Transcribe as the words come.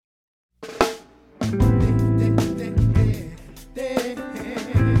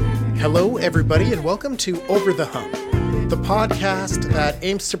Hello, everybody, and welcome to Over the Hump, the podcast that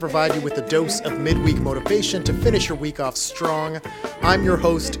aims to provide you with a dose of midweek motivation to finish your week off strong. I'm your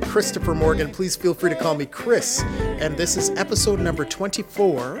host, Christopher Morgan. Please feel free to call me Chris, and this is episode number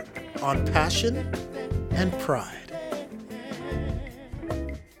 24 on passion and pride.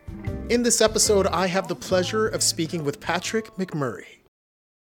 In this episode, I have the pleasure of speaking with Patrick McMurray.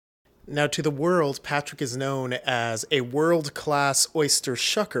 Now, to the world, Patrick is known as a world-class oyster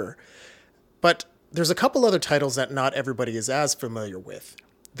shucker, but there's a couple other titles that not everybody is as familiar with.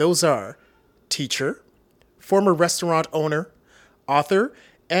 Those are teacher, former restaurant owner, author,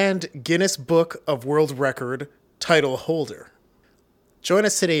 and Guinness Book of World Record title holder. Join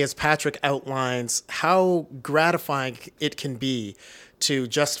us today as Patrick outlines how gratifying it can be to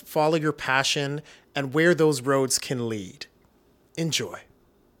just follow your passion and where those roads can lead. Enjoy.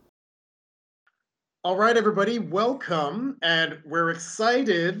 All right, everybody, welcome, and we're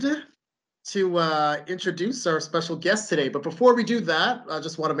excited to introduce our special guest today. But before we do that, I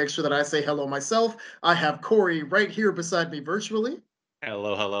just want to make sure that I say hello myself. I have Corey right here beside me virtually.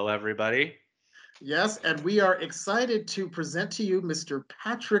 Hello, everybody. Yes, and we are excited to present to you Mr.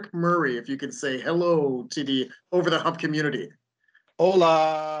 Patrick Murray, if you can say hello to the Over the Hump community.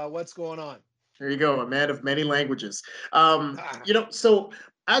 Hola, what's going on? There you go, a man of many languages. So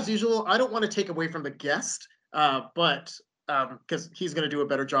as usual, I don't want to take away from the guest, but because he's going to do a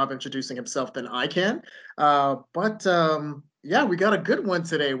better job introducing himself than I can. Yeah, we got a good one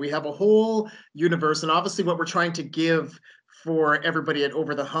today. We have a whole universe, and obviously what we're trying to give for everybody at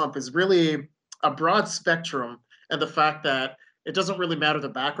Over the Hump is really a broad spectrum, and the fact that it doesn't really matter the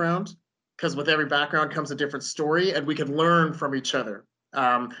background, because with every background comes a different story, and we can learn from each other.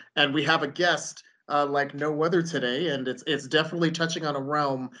 And we have a guest like no other today, and it's definitely touching on a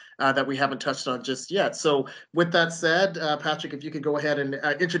realm that we haven't touched on just yet. So with that said, Patrick, if you could go ahead and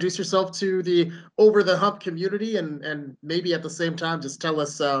introduce yourself to the Over the Hump community, and maybe at the same time just tell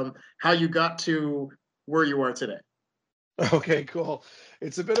us how you got to where you are today. Okay, cool.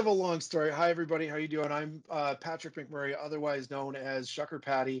 It's a bit of a long story. Hi, everybody. How you doing? I'm Patrick McMurray, otherwise known as Shucker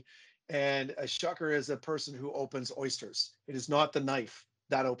Patty. And a shucker is a person who opens oysters. It is not the knife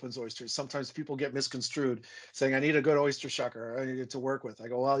that opens oysters. Sometimes people get misconstrued saying, I need a good oyster shucker. I need it to work with. I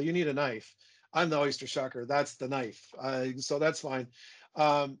go, well, you need a knife. I'm the oyster shucker. That's the knife. So that's fine.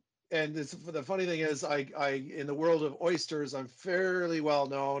 And the funny thing is, I in the world of oysters, I'm fairly well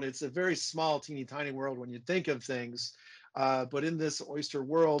known. It's a very small, teeny tiny world when you think of things. But in this oyster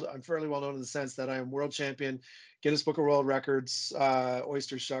world, I'm fairly well known in the sense that I am world champion, Guinness Book of World Records,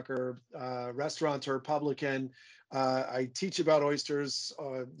 oyster shucker, restaurateur, publican. I teach about oysters.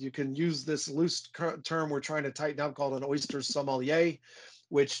 You can use this loose term we're trying to tighten up called an oyster sommelier,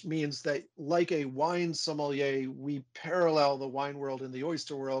 which means that like a wine sommelier, we parallel the wine world and the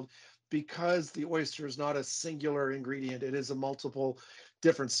oyster world because the oyster is not a singular ingredient. It is a multiple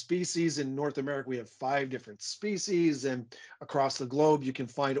different species. In North America, we have 5 different species, and across the globe, you can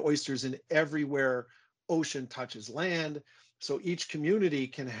find oysters in everywhere ocean touches land. So each community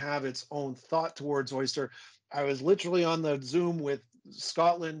can have its own thought towards oyster. I was literally on the Zoom with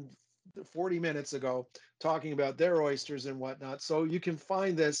Scotland 40 minutes ago talking about their oysters and whatnot. So you can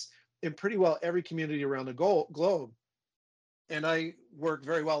find this in pretty well every community around the globe. And I work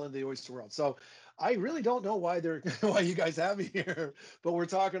very well in the oyster world. So I really don't know why you guys have me here, but we're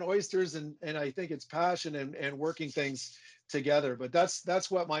talking oysters, and I think it's passion and working things together. But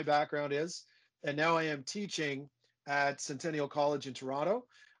that's what my background is. And now I am teaching at Centennial College in Toronto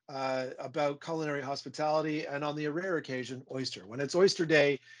about culinary hospitality, and on the rare occasion, oyster. When it's oyster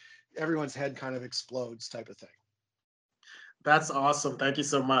day, everyone's head kind of explodes type of thing. That's awesome. Thank you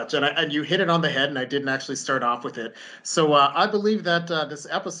so much. And you hit it on the head, and I didn't actually start off with it. So I believe that this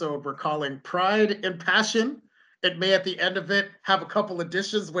episode we're calling Pride and Passion. It may at the end of it have a couple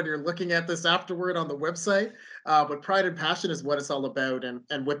additions when you're looking at this afterward on the website. But Pride and Passion is what it's all about.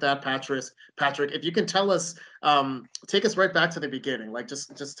 And with that, Patrick, if you can tell us, take us right back to the beginning. Like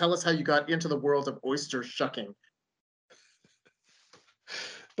just tell us how you got into the world of oyster shucking.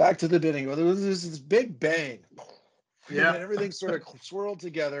 Back to the beginning. Well, there was this big bang. Yeah, and everything sort of swirled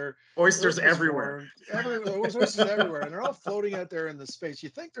together. Oysters everywhere. Oysters everywhere, and they're all floating out there in the space. You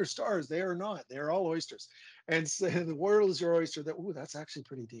think they're stars? They are not. They are all oysters. And so the world is your oyster. That's actually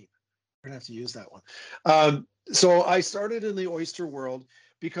pretty deep. We're gonna have to use that one. So I started in the oyster world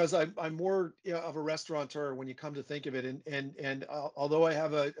because I'm more of a restaurateur when you come to think of it. And although I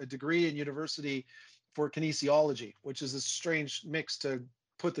have a degree in university for kinesiology, which is a strange mix to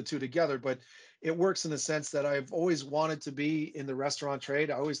put the two together, but it works in the sense that I've always wanted to be in the restaurant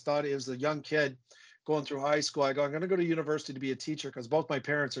trade. I always thought as a young kid going through high school, I go, I'm going to go to university to be a teacher because both my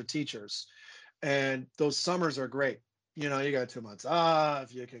parents are teachers. And those summers are great. You got 2 months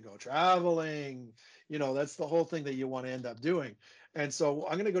off, you can go traveling, that's the whole thing that you want to end up doing. And so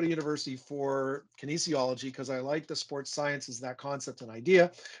I'm going to go to university for kinesiology because I like the sports sciences, that concept and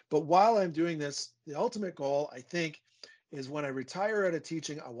idea. But while I'm doing this, the ultimate goal, I think, is when I retire out of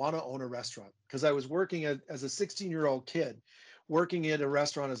teaching, I want to own a restaurant because I was working as a 16-year-old kid, working in a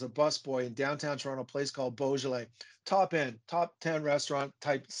restaurant as a busboy in downtown Toronto, a place called Beaujolais, top end, top 10 restaurant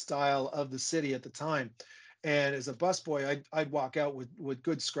type style of the city at the time. And as a busboy, I'd walk out with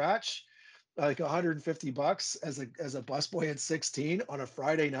good scratch, like $150 as a busboy at 16 on a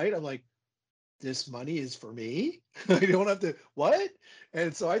Friday night. I'm like, this money is for me. I don't have to what?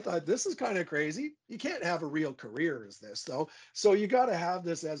 And so I thought this is kind of crazy. You can't have a real career as this though. So you got to have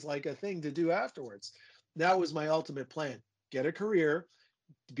this as like a thing to do afterwards. That was my ultimate plan. Get a career,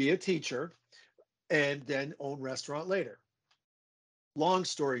 be a teacher, and then own restaurant later. Long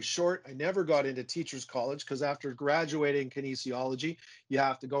story short, I never got into teachers college because after graduating kinesiology, you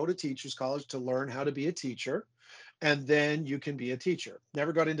have to go to teachers college to learn how to be a teacher, and then you can be a teacher.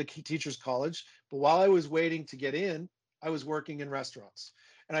 Never got into teachers college, but while I was waiting to get in, I was working in restaurants.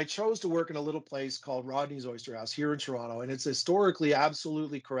 And I chose to work in a little place called Rodney's Oyster House here in Toronto, and it's historically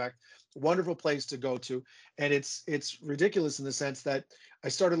absolutely correct, wonderful place to go to. And it's ridiculous in the sense that I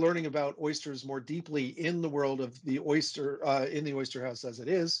started learning about oysters more deeply in the world of the oyster, in the oyster house as it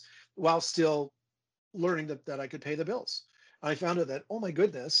is, while still learning that I could pay the bills. I found out that, oh my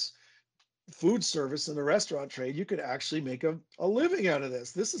goodness, food service and the restaurant trade, you could actually make a living out of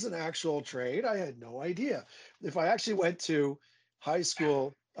this. This is an actual trade. I had no idea. If I actually went to high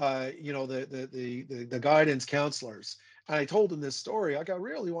school, the guidance counselors, and I told them this story, I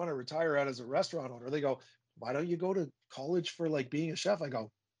really want to retire out as a restaurant owner. They go, why don't you go to college for like being a chef? I go,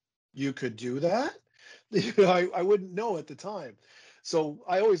 you could do that? I wouldn't know at the time. So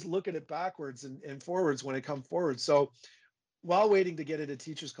I always look at it backwards and forwards when I come forward. So while waiting to get into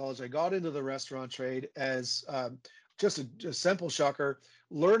teachers college, I got into the restaurant trade as just a simple shucker,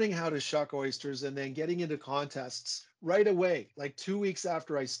 learning how to shuck oysters and then getting into contests right away. Like 2 weeks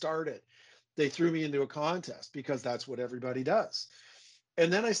after I started, they threw me into a contest because that's what everybody does.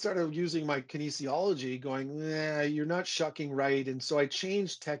 And then I started using my kinesiology going, you're not shucking right. And so I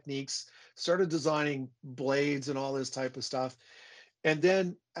changed techniques, started designing blades and all this type of stuff. And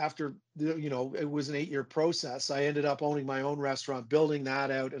then after, it was an 8-year process. I ended up owning my own restaurant, building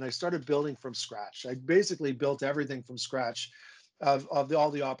that out, and I started building from scratch. I basically built everything from scratch of all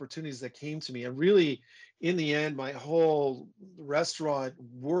the opportunities that came to me. And really, in the end, my whole restaurant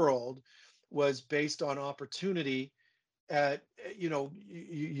world was based on opportunity.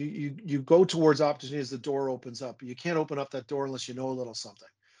 You go towards opportunity as the door opens up. You can't open up that door unless you know a little something.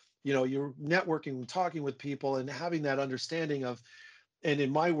 You're networking, talking with people, and having that understanding of. And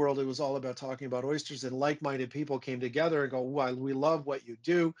in my world, it was all about talking about oysters, and like-minded people came together and go, well, we love what you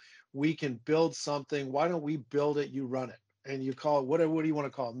do. We can build something. Why don't we build it? You run it, and you call it, what do you want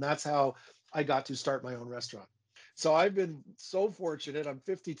to call it? And that's how I got to start my own restaurant. So I've been so fortunate. I'm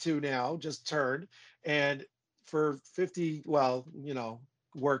 52 now, just turned. And for 50, well,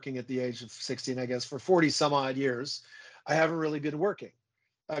 working at the age of 16, I guess, for 40 some odd years, I haven't really been working.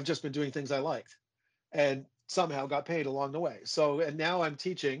 I've just been doing things I liked. And somehow got paid along the way. So, and now I'm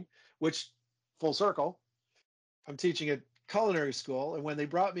teaching, which full circle, I'm teaching at culinary school. And when they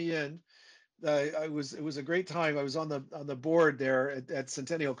brought me in, it was a great time. I was on the board there at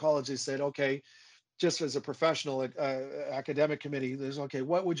Centennial College. They said, okay, just as a professional academic committee, there's okay,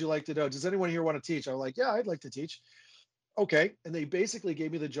 what would you like to do? Does anyone here want to teach? I'm like, yeah, I'd like to teach. Okay. And they basically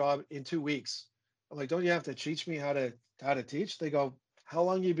gave me the job in 2 weeks. I'm like, don't you have to teach me how to teach? They go, how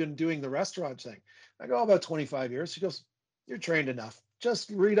long you been doing the restaurant thing? I go, about 25 years. She goes, you're trained enough.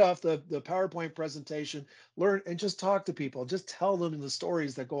 Just read off the PowerPoint presentation, learn, and just talk to people. Just tell them the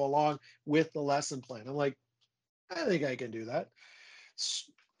stories that go along with the lesson plan. I'm like, I think I can do that.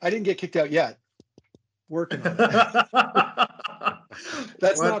 I didn't get kicked out yet. Working on it.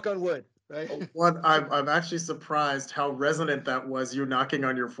 That's knock on wood. Right? I'm actually surprised how resonant that was, you knocking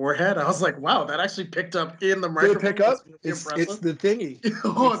on your forehead. I was like, wow, that actually picked up in the Did it microphone. pick up? That's really It's impressive. the thingy.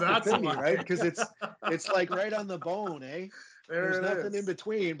 Oh, It's that's the thingy, why. right? Because it's like right on the bone, eh? There There's it nothing in is.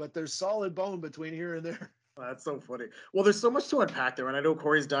 between, but there's solid bone between here and there. That's so funny. Well, there's so much to unpack there, and I know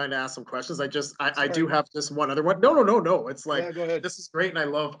Corey's dying to ask some questions. I do Sorry. have just one other one. No. It's like Yeah, go ahead. this is great, and I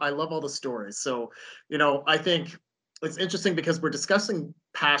love all the stories. So, I think it's interesting because we're discussing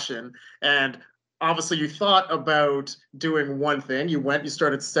passion, and obviously you thought about doing one thing. You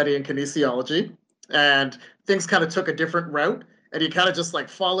started studying kinesiology, and things kind of took a different route. and you kind of just like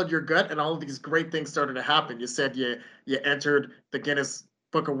followed your gut, and all of these great things started to happen. You said you entered the Guinness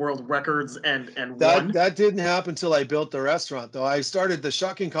Book of World Records and That won. that didn't happen until I built the restaurant, though. I started the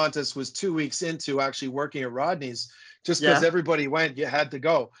shucking contest was 2 weeks into actually working at Rodney's, just because Yeah, everybody went, you had to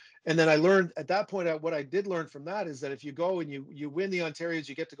go. And then I learned at that point, what I did learn from that is that if you go and you win the Ontarios,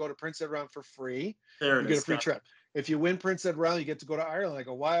 you get to go to Prince Edward Island for free. there You it get a is, free Scott. trip. If you win Prince Edward Island, you get to go to Ireland. I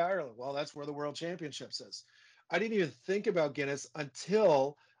go, why Ireland? Well, that's where the World Championships is. I didn't even think about Guinness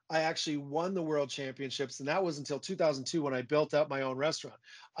until I actually won the World Championships, and that was until 2002 when I built up my own restaurant.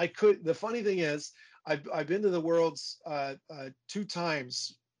 The funny thing is, I've been to the Worlds 2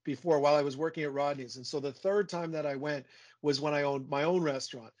 times before while I was working at Rodney's. And so the third time that I went was when I owned my own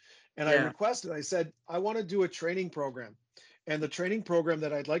restaurant. And Yeah, I said, I want to do a training program. And the training program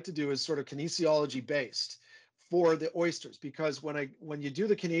that I'd like to do is sort of kinesiology based for the oysters, because when you do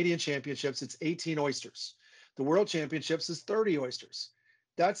the Canadian championships, it's 18 oysters. The World Championships is 30 oysters.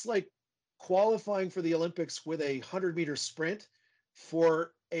 That's like qualifying for the Olympics with a 100-meter sprint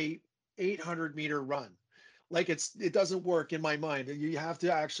for a 800-meter run. Like it doesn't work in my mind. You have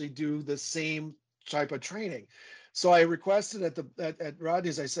to actually do the same type of training. So I requested at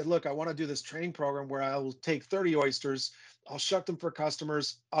Rodney's, I said, look, I want to do this training program where I will take 30 oysters, I'll shuck them for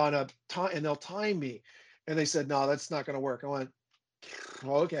customers on a time, and they'll time me. And they said, no, that's not going to work. I went,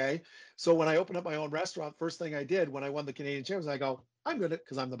 okay. So when I opened up my own restaurant, first thing I did when I won the Canadian Champions, I go, I'm going to,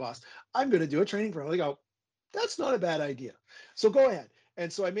 because I'm the boss, I'm going to do a training program. They go, that's not a bad idea. So go ahead.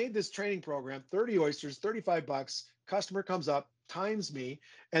 And so I made this training program, 30 oysters, $35. Customer comes up, times me,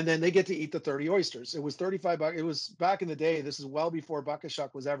 and then they get to eat the 30 oysters. It was $35. It was back in the day. This is well before Bucket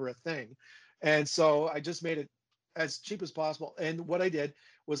Shuck was ever a thing. And so I just made it as cheap as possible. And what I did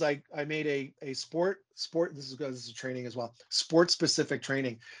was I made a sport, this is training as well, sport specific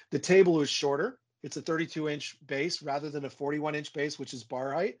training. The table was shorter. It's a 32-inch base rather than a 41-inch base, which is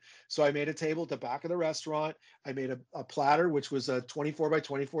bar height. So I made a table at the back of the restaurant. I made a platter, which was a 24 by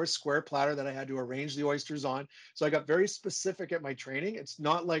 24 square platter that I had to arrange the oysters on. So I got very specific at my training. It's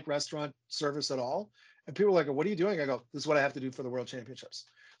not like restaurant service at all. And people are like, what are you doing? I go, this is what I have to do for the World Championships.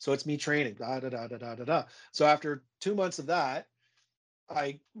 So it's me training, da, da, da, da, da, da, da. So after 2 months of that,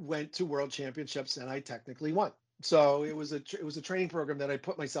 I went to World Championships and I technically won. So it was a training program that I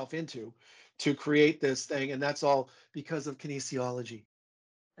put myself into to create this thing, and that's all because of kinesiology.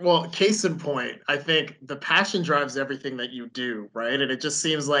 well, case in point, I think the passion drives everything that you do, right? And it just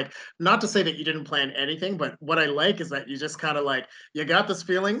seems like, not to say that you didn't plan anything, but what I like is that you just kind of like, you got this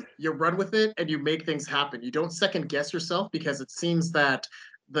feeling, you run with it, and you make things happen. You don't second guess yourself, because it seems that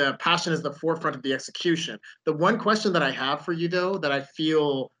the passion is the forefront of the execution. The one question that I have for you, though, that I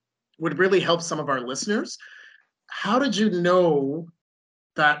feel would really help some of our listeners: how did you know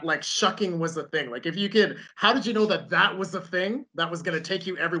that like shucking was a thing? Like, if you could, how did you know that that was the thing that was going to take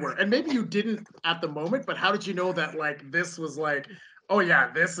you everywhere? And maybe you didn't at the moment, but how did you know that like this was like, oh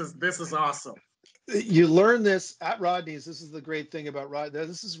yeah, this is awesome? You learn this at Rodney's. This is the great thing about Rodney's.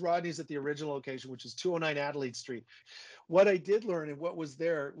 This is Rodney's at the original location, which is 209 Adelaide Street. What I did learn and what was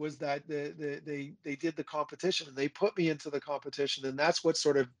there was that they did the competition and they put me into the competition, and that's what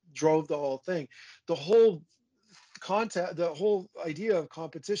sort of drove the whole thing. The whole the whole idea of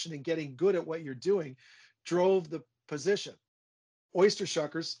competition and getting good at what you're doing drove the position. Oyster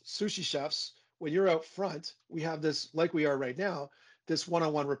shuckers, sushi chefs, when you're out front, we have this, like we are right now, this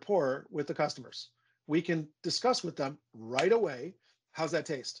one-on-one rapport with the customers. We can discuss with them right away. How's that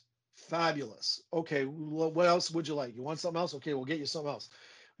taste? Fabulous. Okay, what else would you like? You want something else? Okay, we'll get you something else.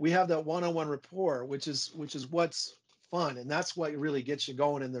 We have that one-on-one rapport, which is what's fun, and that's what really gets you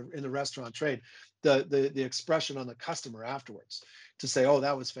going in the restaurant trade. The expression on the customer afterwards to say, oh,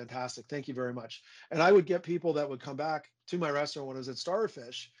 that was fantastic, thank you very much. And I would get people that would come back to my restaurant when I was at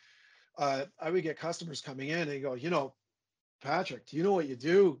Starfish. I would get customers coming in and go, Patrick, do you know what you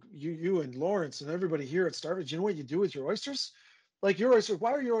do? You and Lawrence and everybody here at Starfish, do you know what you do with your oysters? Like, your oysters,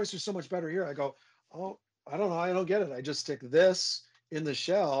 why are your oysters so much better here? I go, oh, I don't know, I don't get it. I just stick this in the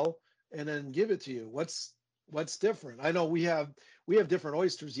shell and then give it to you. What's different? I know we have different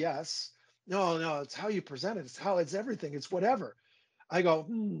oysters, yes. No, it's how you present it. It's everything. It's whatever. I go,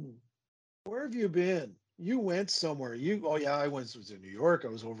 where have you been? You went somewhere. Oh yeah, I was in New York. I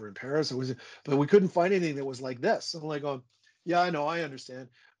was over in Paris. But we couldn't find anything that was like this. I'm like, oh, yeah, I know, I understand.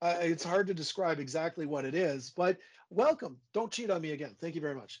 It's hard to describe exactly what it is, but welcome. Don't cheat on me again. Thank you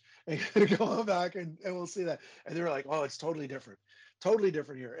very much. And go on back and we'll see that. And they were like, oh, it's totally different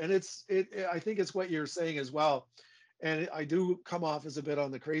here. And I think it's what you're saying as well. And I do come off as a bit on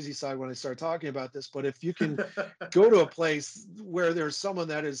the crazy side when I start talking about this, but if you can go to a place where there's someone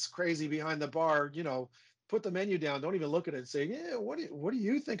that is crazy behind the bar, put the menu down, don't even look at it, and say, yeah, what do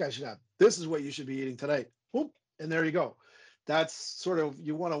you think I should have? This is what you should be eating tonight. Whoop, and there you go. That's sort of,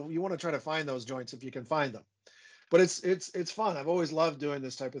 you want to try to find those joints if you can find them. But it's fun. I've always loved doing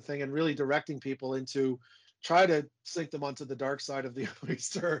this type of thing and really directing people into try to sink them onto the dark side of the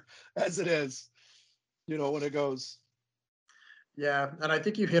oyster as it is, when it goes. Yeah, and I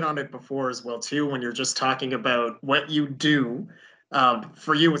think you hit on it before as well too when you're just talking about what you do.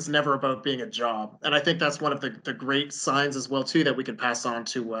 For you, it's never about being a job, and I think that's one of the great signs as well too that we can pass on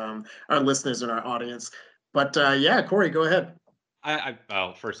to our listeners and our audience. But yeah, Corey, go ahead.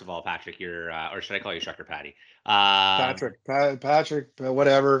 Well, first of all, Patrick, you're, or should I call you Shucker Patty? Patrick,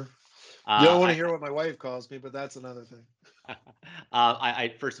 whatever. You don't want to I, hear what my wife calls me, but that's another thing.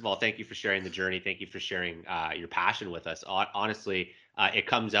 I first of all, thank you for sharing the journey. Thank you for sharing your passion with us. Honestly, it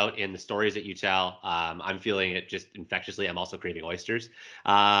comes out in the stories that you tell. I'm feeling it just infectiously. I'm also craving oysters.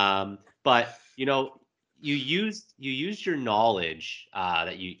 But you used your knowledge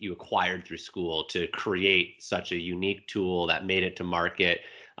that you acquired through school to create such a unique tool that made it to market.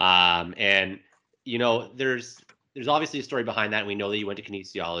 And there's obviously a story behind that. And we know that you went to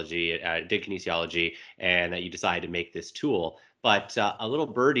kinesiology, did kinesiology, and that you decided to make this tool. But a little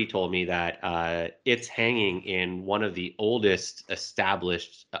birdie told me that it's hanging in one of the oldest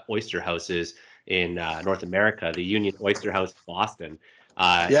established oyster houses in North America, the Union Oyster House, Boston. Is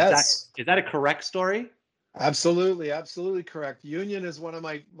that Yes. is that a correct story? Absolutely, absolutely correct. Union is one of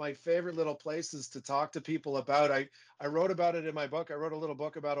my favorite little places to talk to people about. I wrote about it in my book. I wrote a little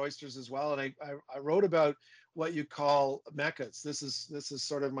book about oysters as well, and I wrote about what you call meccas. This is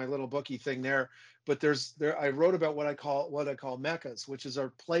sort of my little bookie thing there. But there I wrote about what I call meccas, which is are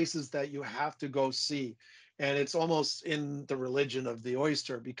places that you have to go see, and it's almost in the religion of the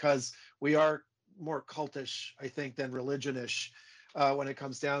oyster because we are more cultish, I think, than religionish when it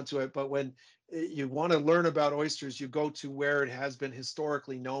comes down to it. But when you want to learn about oysters, you go to where it has been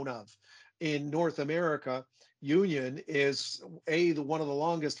historically known of. In North America, Union is one of the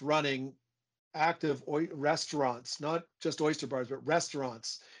longest running active restaurants, not just oyster bars, but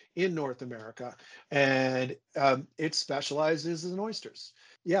restaurants in North America, and it specializes in oysters.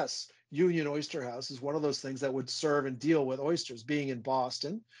 Yes, Union Oyster House is one of those things that would serve and deal with oysters. Being in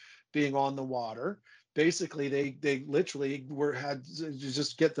Boston, being on the water, basically they literally had to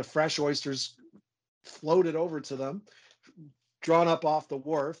just get the fresh oysters floated over to them, drawn up off the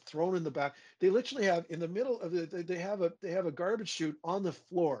wharf, thrown in the back. They literally have in the middle of it, they have a garbage chute on the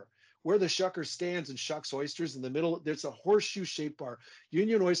floor where the shucker stands and shucks oysters. In the middle, there's a horseshoe shaped bar.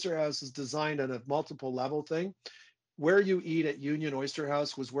 Union Oyster House is designed on a multiple level thing. Where you eat at Union Oyster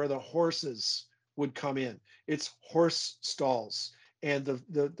House was where the horses would come in. It's horse stalls. And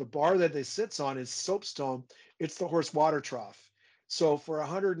the bar that they sits on is soapstone. It's the horse water trough. So for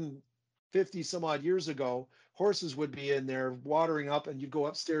 150 some odd years ago, horses would be in there watering up, and you'd go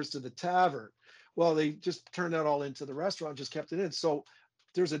upstairs to the tavern. Well, they just turned that all into the restaurant, just kept it in. So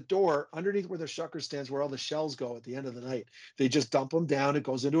there's a door underneath where the shucker stands where all the shells go at the end of the night. They just dump them down. It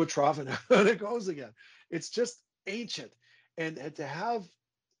goes into a trough and it goes again. It's just ancient. And to have,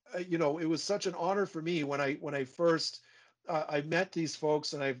 it was such an honor for me when I first I met these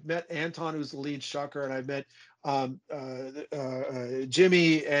folks, and I've met Anton, who's the lead shucker, and I've met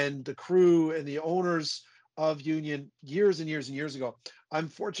Jimmy and the crew and the owners of Union years and years and years ago. I'm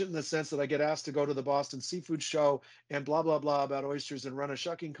fortunate in the sense that I get asked to go to the Boston Seafood Show and blah, blah, blah about oysters and run a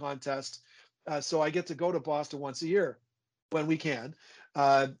shucking contest. So I get to go to Boston once a year when we can.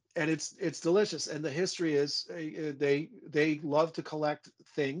 And it's delicious. And the history is they love to collect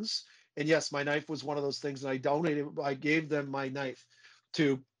things. And yes, my knife was one of those things, and I gave them my knife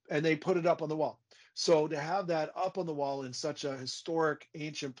and they put it up on the wall. So to have that up on the wall in such a historic,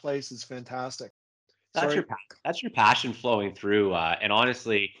 ancient place is fantastic. That's Sorry. that's your passion flowing through, and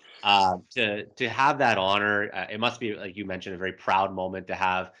honestly, to have that honor, it must be, like you mentioned, a very proud moment to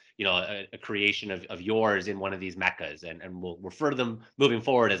have a creation of yours in one of these meccas, and we'll refer to them moving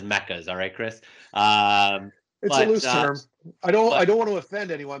forward as meccas. All right, Chris. Um, It's a but loose term. I don't but I don't want to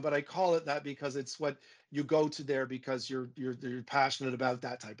offend anyone, but I call it that because it's what you go to there because you're passionate about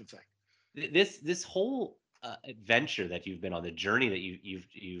that type of thing. this whole adventure that you've been on, the journey that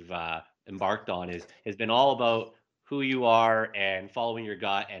you've embarked on, has been all about who you are and following your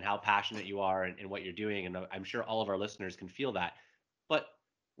gut and how passionate you are in what you're doing. And I'm sure all of our listeners can feel that. But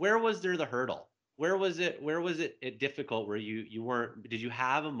where was there the hurdle? Where was it difficult where you weren't? Did you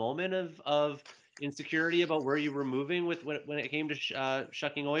have a moment of insecurity about where you were moving with when it came to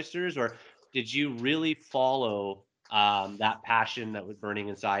shucking oysters, or did you really follow that passion that was burning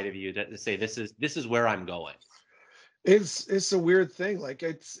inside of you to say this is where I'm going? It's a weird thing. Like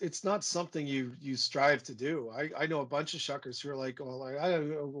it's not something you strive to do. I know a bunch of shuckers who are like, oh, like, I don't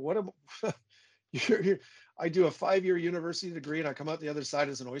know what am you're, I do a 5-year university degree and I come out the other side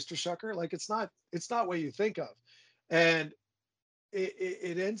as an oyster shucker. Like it's not what you think of, and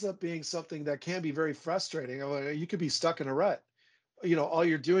it ends up being something that can be very frustrating. You could be stuck in a rut. All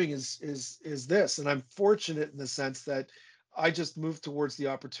you're doing is this. And I'm fortunate in the sense that I just moved towards the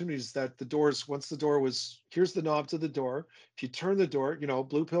opportunities that the doors, once the door was, here's the knob to the door. If you turn the door,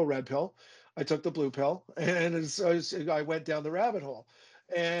 blue pill, red pill. I took the blue pill and I went down the rabbit hole.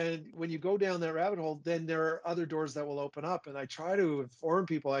 And when you go down that rabbit hole, then there are other doors that will open up. And I try to inform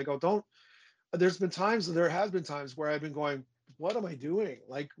people. I go, don't, there has been times where I've been going, what am I doing?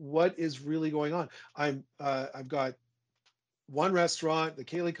 Like, what is really going on? I've got one restaurant, the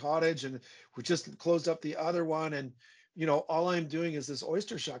Kaylee Cottage, and we just closed up the other one. And, all I'm doing is this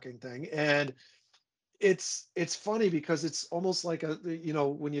oyster shucking thing. And it's funny because it's almost like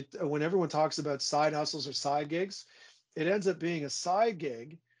when everyone talks about side hustles or side gigs, it ends up being a side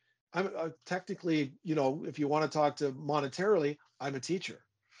gig. I'm technically, if you want to talk to monetarily, I'm a teacher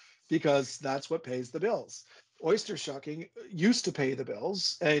because that's what pays the bills. Oyster shucking used to pay the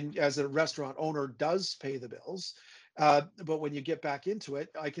bills, and as a restaurant owner, does pay the bills. But when you get back into it,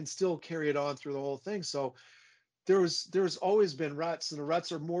 I can still carry it on through the whole thing. So there's always been ruts, and the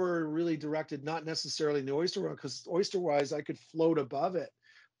ruts are more really directed, not necessarily in the oyster world, because oyster wise, I could float above it.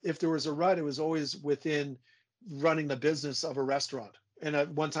 If there was a rut, it was always within running the business of a restaurant. And at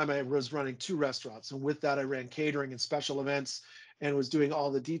one time I was running 2 restaurants. And with that, I ran catering and special events and was doing all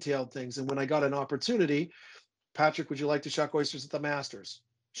the detailed things. And when I got an opportunity, Patrick, would you like to shuck oysters at the Masters?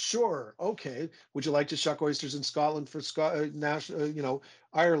 Sure. Okay. Would you like to shuck oysters in Scotland for national,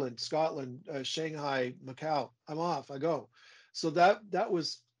 Ireland, Scotland, Shanghai, Macau? I'm off. I go. So that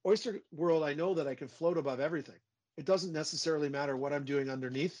was Oyster World. I know that I can float above everything. It doesn't necessarily matter what I'm doing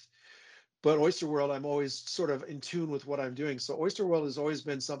underneath, but Oyster World, I'm always sort of in tune with what I'm doing. So Oyster World has always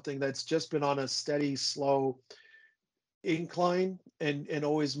been something that's just been on a steady, slow incline and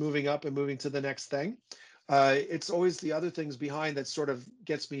always moving up and moving to the next thing. It's always the other things behind that sort of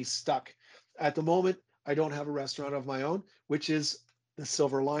gets me stuck. At the moment, I don't have a restaurant of my own, which is the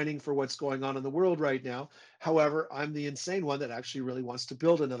silver lining for what's going on in the world right now. However, I'm the insane one that actually really wants to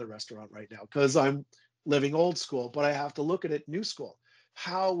build another restaurant right now because I'm living old school, but I have to look at it new school.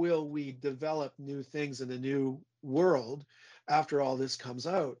 How will we develop new things in a new world after all this comes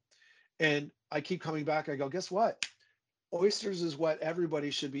out? And I keep coming back. I go, guess what? Oysters is what everybody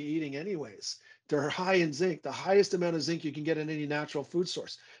should be eating anyways. They're high in zinc, the highest amount of zinc you can get in any natural food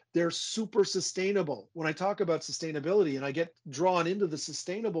source. They're super sustainable. When I talk about sustainability and I get drawn into the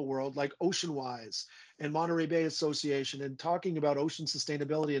sustainable world like Ocean Wise and Monterey Bay Association and talking about ocean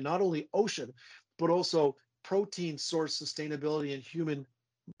sustainability, and not only ocean, but also protein source sustainability and human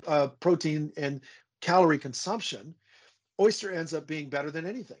protein and calorie consumption, oyster ends up being better than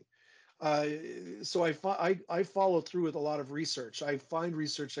anything. Uh, so I follow through with a lot of research. I find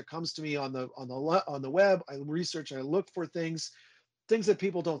research that comes to me on the web. I research. I look for things that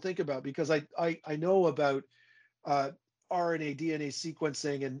people don't think about because I know about uh, RNA DNA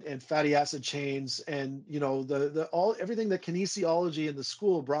sequencing and fatty acid chains and the all everything that kinesiology in the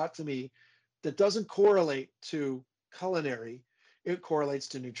school brought to me that doesn't correlate to culinary. It correlates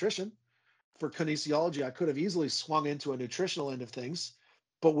to nutrition. For kinesiology, I could have easily swung into a nutritional end of things,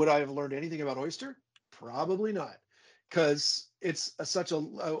 but would I have learned anything about oyster? Probably not, because it's such a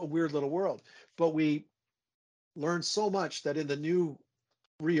weird little world. But we learned so much that in the new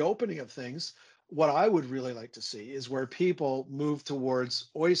reopening of things, what I would really like to see is where people move towards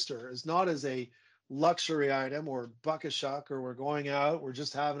oyster as not as a luxury item or buck a shuck or we're going out, we're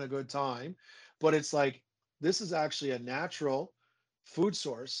just having a good time, but it's like this is actually a natural food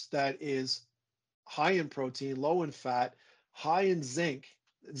source that is high in protein, low in fat, high in zinc.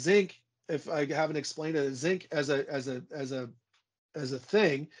 Zinc, if I haven't explained it, zinc as a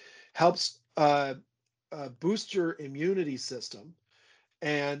thing helps boost your immunity system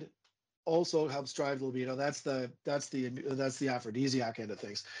and also helps drive libido. That's the aphrodisiac end of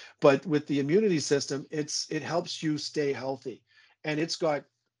things. But with the immunity system, it helps you stay healthy, and it's got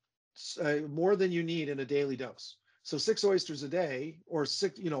more than you need in a daily dose. So 6 oysters a day, or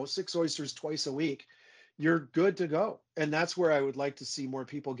six oysters twice a week, you're good to go. And that's where I would like to see more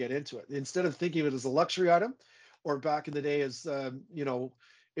people get into it instead of thinking of it as a luxury item, or back in the day as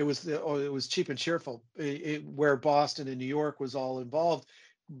it was cheap and cheerful. Where Boston and New York was all involved,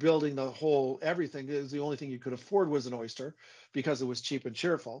 building the whole everything. It was the only thing you could afford was an oyster because it was cheap and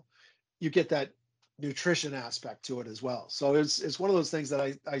cheerful. You get that nutrition aspect to it as well. So it's one of those things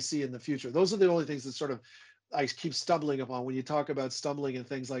that I see in the future. Those are the only things that sort of I keep stumbling upon. When you talk about stumbling and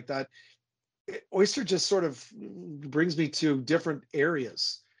things like that, oyster just sort of brings me to different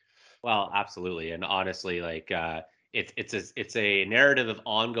areas. Well, absolutely, and honestly, it's a narrative of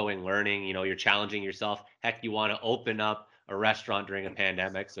ongoing learning. You know, you're challenging yourself. Heck, you want to open up a restaurant during a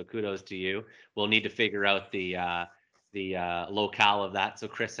pandemic, so kudos to you. We'll need to figure out the locale of that so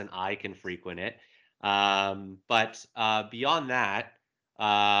Chris and I can frequent it. But beyond that,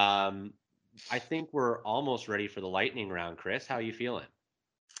 I think we're almost ready for the lightning round. Chris, how are you feeling?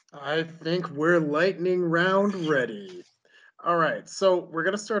 I think we're lightning round ready. All right, so we're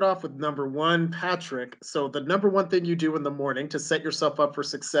going to start off with number one, Patrick. So, the number one thing you do in the morning to set yourself up for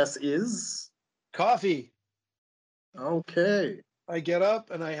success is? Coffee. Okay. I get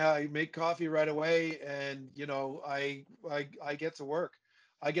up and I make coffee right away, and I get to work.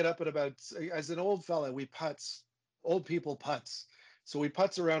 I get up at about, as an old fella, we putz, old people putz. So we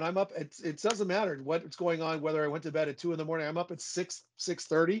putz around. I'm up. It doesn't matter what's going on, whether I went to bed at 2 in the morning. I'm up at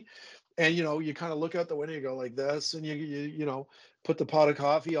 6:30, and you kind of look out the window, you go like this, and you put the pot of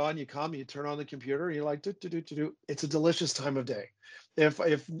coffee on. You come, you turn on the computer, and you're like do do do do do. It's a delicious time of day.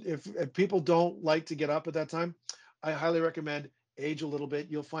 If people don't like to get up at that time, I highly recommend age a little bit.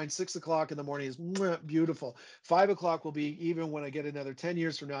 You'll find 6 o'clock in the morning is beautiful. 5 o'clock will be, even when I get another 10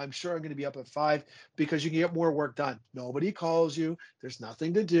 years from now, I'm sure I'm going to be up at 5, because you can get more work done. Nobody calls you. There's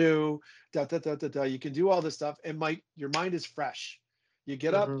nothing to do. Da, da, da, da, da. You can do all this stuff, and your mind is fresh. You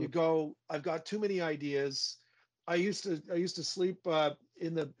get up, you Mhm. go, I've got too many ideas. I used to sleep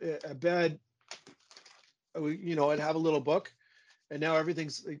in the bed. I'd have a little book, and now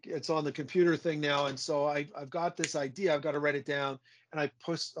it's on the computer thing now, and so I've got this idea, I've got to write it down, and I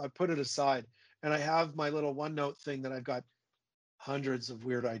put it aside, and I have my little OneNote thing that I've got hundreds of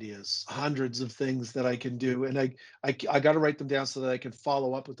weird ideas, hundreds of things that I can do, and I got to write them down so that I can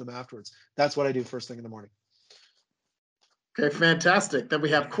follow up with them afterwards. That's what I do first thing in the morning. Okay, fantastic. Then we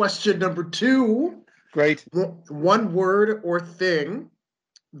have question number two. Great. One word or thing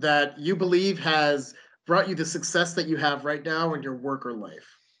that you believe has brought you the success that you have right now in your work or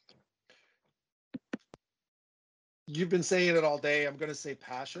life. You've been saying it all day. I'm going to say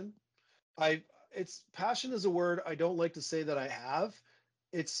passion. I it's passion is a word I don't like to say that I have.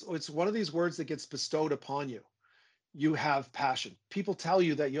 It's one of these words that gets bestowed upon you. You have passion. People tell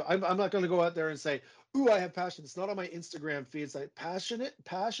you that I'm not going to go out there and say, "Ooh, I have passion." It's not on my Instagram feed. It's like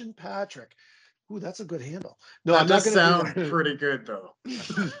passion Patrick. Ooh, that's a good handle. No, That I'm not does going to do sound that. pretty good, though.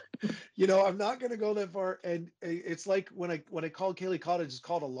 I'm not going to go that far. And it's like when I called Kaylee Cottage, it's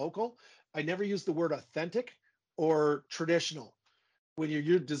called a local. I never use the word authentic or traditional. When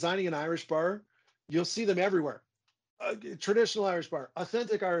you're designing an Irish bar, you'll see them everywhere. Traditional Irish bar,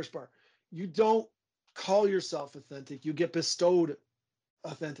 authentic Irish bar. You don't call yourself authentic. You get bestowed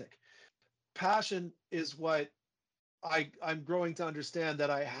authentic. Passion is what I'm growing to understand that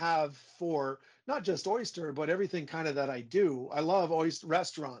I have for not just oyster, but everything kind of that I do. I love oyster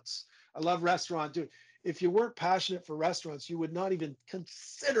restaurants. I love restaurant doing. If you weren't passionate for restaurants, you would not even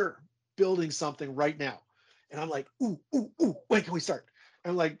consider building something right now. And I'm like, ooh, ooh, ooh, when can we start?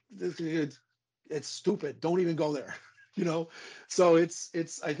 I'm like, it's stupid. Don't even go there. you know. So it's.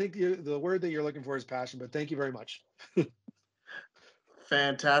 I think the word that you're looking for is passion. But thank you very much.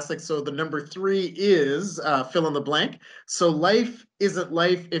 Fantastic. So the number three is fill in the blank. So life isn't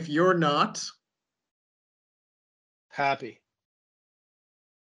life if you're not. Happy.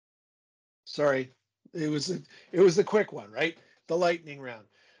 Sorry, it was a quick one, right? The lightning round.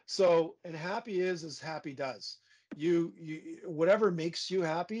 So, and happy is as happy does. You whatever makes you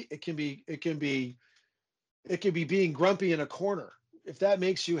happy, it can be being grumpy in a corner. If that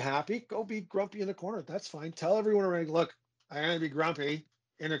makes you happy, go be grumpy in a corner. That's fine. Tell everyone around, look, I'm gonna be grumpy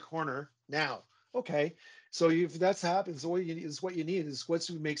in a corner now. Okay. So if that's happens, what you need is what you need is what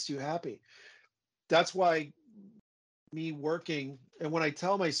makes you happy. That's why me working, and when I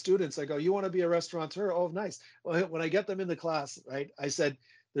tell my students, I go, you want to be a restaurateur? Oh, nice. Well, when I get them in the class, right, I said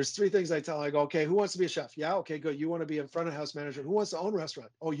there's three things I tell them. I go, okay, who wants to be a chef? Yeah, okay, good. You want to be a front of house manager? Who wants to own a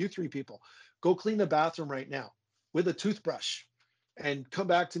restaurant? Oh, you three people. Go clean the bathroom right now with a toothbrush and come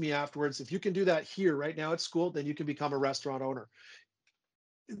back to me afterwards. If you can do that here right now at school, then you can become a restaurant owner.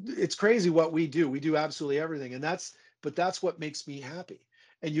 It's crazy what we do. We do absolutely everything, and that's what makes me happy.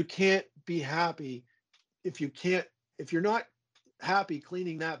 And you can't be happy if you can't if you're not happy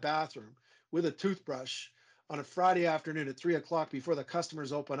cleaning that bathroom with a toothbrush on a Friday afternoon at 3 o'clock before the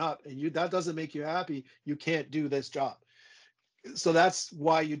customers open up, and that doesn't make you happy, you can't do this job. So that's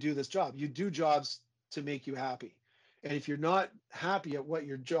why you do this job. You do jobs to make you happy. And if you're not happy at what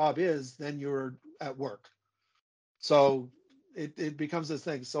your job is, then you're at work. So it becomes this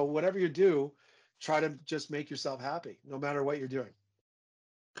thing. So whatever you do, try to just make yourself happy, no matter what you're doing.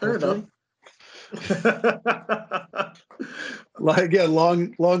 Fair enough. Again,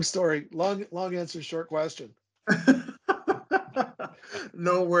 long story, long answer, short question.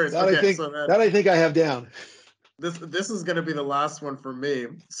 No worries. That Okay, I think I have down. This is going to be the last one for me.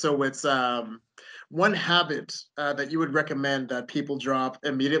 So it's one habit that you would recommend that people drop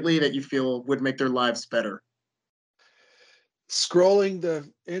immediately that you feel would make their lives better. Scrolling the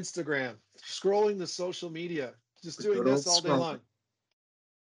Instagram, scrolling the social media, just doing Good old this all day scroll. long.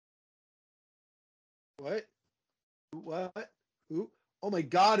 What? Ooh. Oh my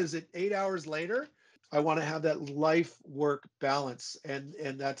God, is it 8 hours later? I want to have that life work balance and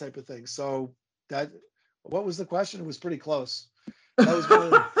that type of thing. So what was the question? It was pretty close. That was one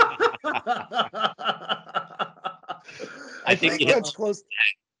of the I think that's close.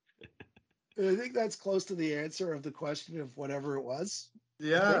 I think that's close to the answer of the question of whatever it was.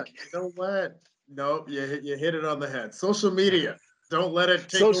 Yeah, you know what? Nope, you hit it on the head. Social media. Don't let it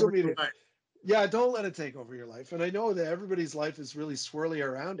take over your life. Yeah, don't let it take over your life. And I know that everybody's life is really swirly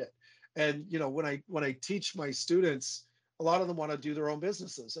around it. And when I teach my students, a lot of them want to do their own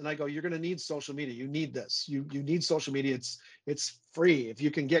businesses. And I go, you're going to need social media. You need this. You need social media. It's free. If you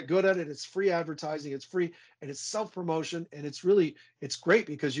can get good at it, it's free advertising. It's free and it's self-promotion. And it's great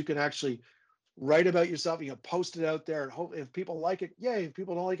because you can actually write about yourself. You can post it out there and hope if people like it, yay. If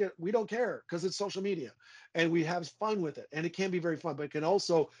people don't like it, we don't care because it's social media and we have fun with it. And it can be very fun, but it can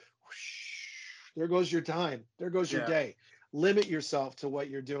also, there goes your time. There goes your day. Limit yourself to what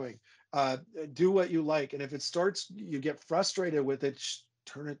you're doing. Do what you like. And if it starts, you get frustrated with it,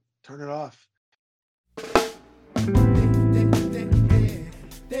 turn it off.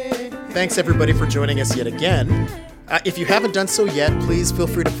 Thanks everybody for joining us yet again. If you haven't done so yet, please feel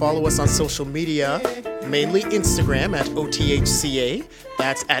free to follow us on social media, mainly Instagram at OTHCA.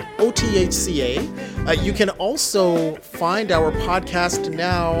 That's at OTHCA. You can also find our podcast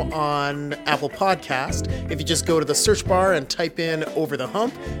now on Apple Podcast. If you just go to the search bar and type in Over the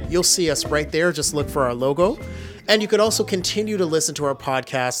Hump, you'll see us right there. Just look for our logo. And you could also continue to listen to our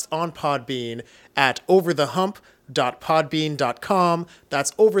podcast on Podbean at overthehump.podbean.com.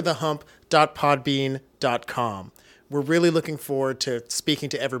 That's overthehump.podbean.com. We're really looking forward to speaking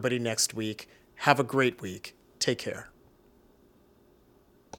to everybody next week. Have a great week. Take care.